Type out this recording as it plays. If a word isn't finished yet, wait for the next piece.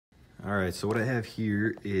All right, so what I have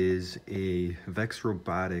here is a VEX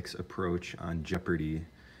Robotics approach on Jeopardy.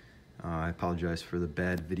 I apologize for the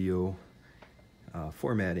bad video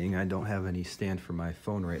formatting. I don't have any stand for my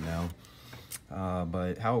phone right now.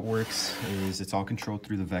 But how it works is it's all controlled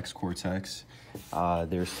through the VEX Cortex.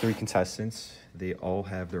 There's 3 contestants. They all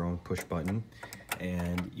have their own push button,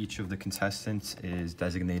 and each of the contestants is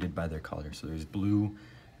designated by their color. So there's blue,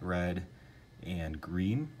 red, and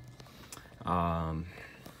green.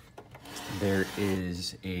 There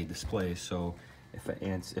is a display, so if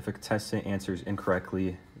a contestant answers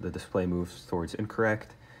incorrectly, the display moves towards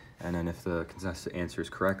incorrect, and then if the contestant answers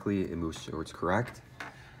correctly, it moves towards correct.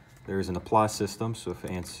 There is an applause system, so if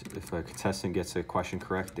a contestant gets a question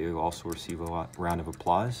correct, they will also receive a round of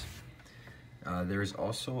applause. There is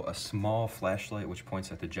also a small flashlight which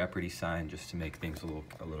points at the Jeopardy sign just to make things a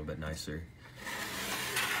little bit nicer.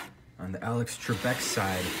 On the Alex Trebek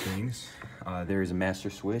side of things, there is a master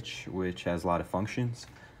switch which has a lot of functions.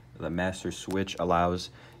 The master switch allows,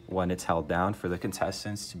 when it's held down, for the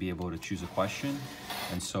contestants to be able to choose a question.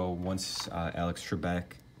 And so once Alex Trebek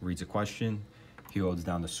reads a question, he holds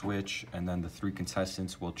down the switch, and then the 3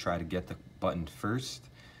 contestants will try to get the button first.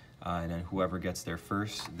 And then whoever gets there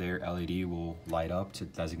first, their LED will light up to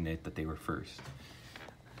designate that they were first.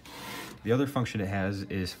 The other function it has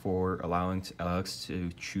is for allowing Alex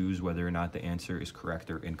to choose whether or not the answer is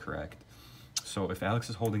correct or incorrect. So if Alex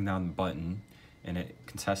is holding down the button and a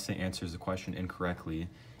contestant answers the question incorrectly,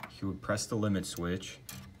 he would press the limit switch,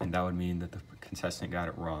 and that would mean that the contestant got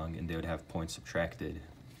it wrong and they would have points subtracted.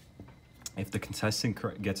 If the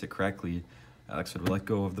contestant gets it correctly, Alex would let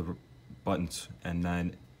go of the buttons and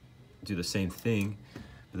then do the same thing,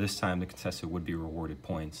 but this time the contestant would be rewarded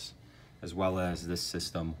points, as well as this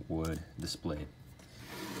system would display.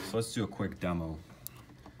 So let's do a quick demo.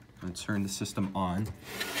 I'm going to turn the system on.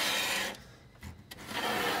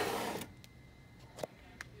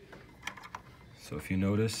 So if you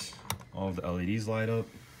notice, all of the LEDs light up,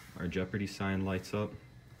 our Jeopardy sign lights up.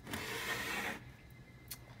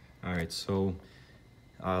 All right, so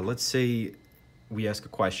let's say we ask a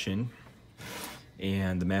question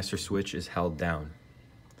and the master switch is held down.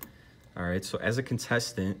 All right, so as a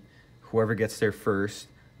contestant, whoever gets there first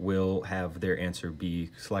will have their answer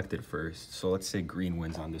be selected first. So let's say green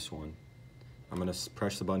wins on this one. I'm gonna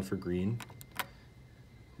press the button for green.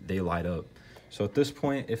 They light up. So at this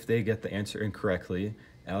point, if they get the answer incorrectly,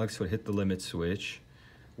 Alex would hit the limit switch,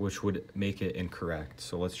 which would make it incorrect.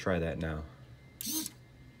 So let's try that now.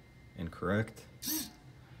 Incorrect.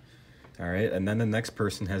 All right, and then the next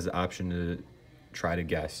person has the option to try to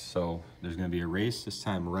guess. So there's gonna be a race. This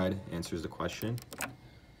time red answers the question.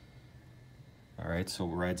 All right, so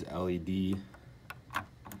red's LED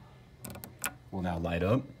will now light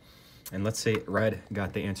up. And let's say red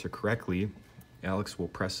got the answer correctly. Alex will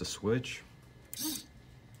press the switch.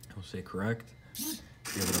 He'll say correct.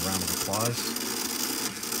 Give it a round of applause.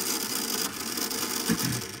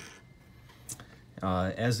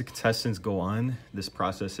 As the contestants go on, this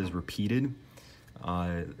process is repeated.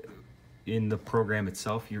 In the program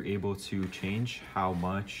itself, you're able to change how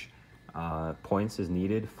much points is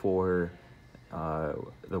needed for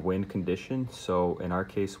the win condition. So in our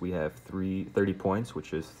case, we have 30 points,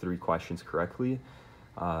 which is 3 questions correctly.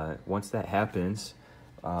 Once that happens,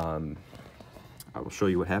 I will show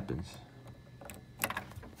you what happens.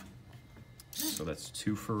 So that's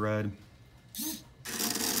 2 for red.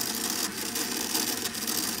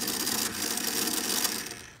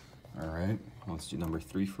 All right, let's do number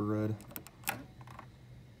 3 for red.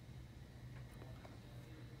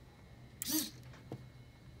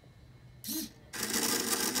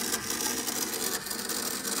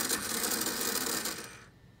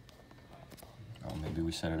 Oh, maybe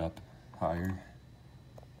we set it up higher.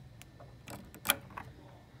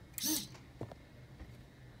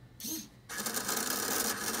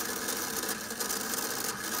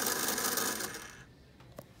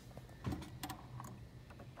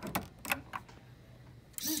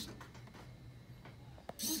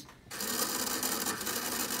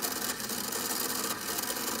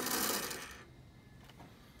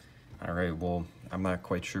 All right, well, I'm not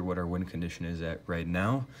quite sure what our win condition is at right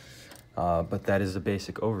now, but that is a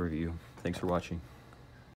basic overview. Thanks for watching.